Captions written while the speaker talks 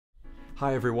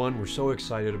Hi everyone, we're so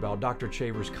excited about Dr.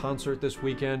 Chavers' concert this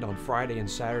weekend on Friday and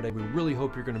Saturday. We really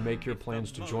hope you're going to make your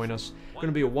plans to join us. It's going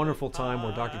to be a wonderful time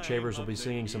where Dr. Chavers will be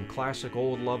singing some classic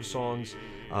old love songs,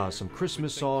 some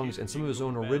Christmas songs, and some of his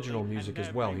own original music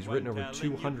as well. He's written over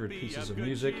 200 pieces of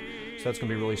music, so that's going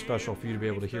to be really special for you to be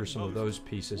able to hear some of those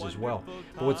pieces as well.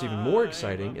 But what's even more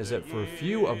exciting is that for a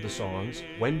few of the songs,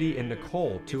 Wendy and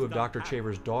Nicole, two of Dr.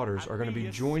 Chavers' daughters, are going to be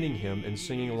joining him and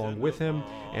singing along with him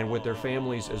and with their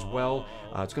families as well.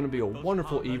 It's going to be a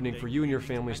wonderful evening for you and your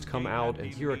families to come out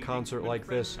and hear a concert like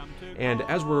this. And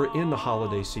as we're in the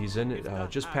holiday season,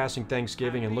 just passing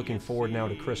Thanksgiving and looking forward now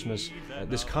to Christmas,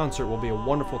 this concert will be a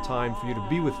wonderful time for you to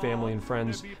be with family and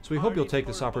friends. So we hope you'll take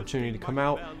this opportunity to come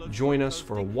out, join us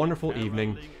for a wonderful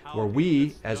evening where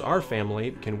we, as our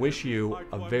family, can wish you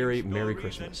a very Merry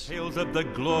Christmas. Tales of the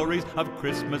glories of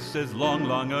Christmases long,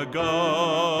 long ago.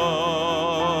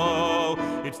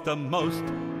 It's the most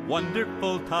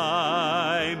wonderful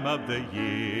time of the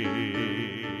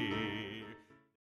year.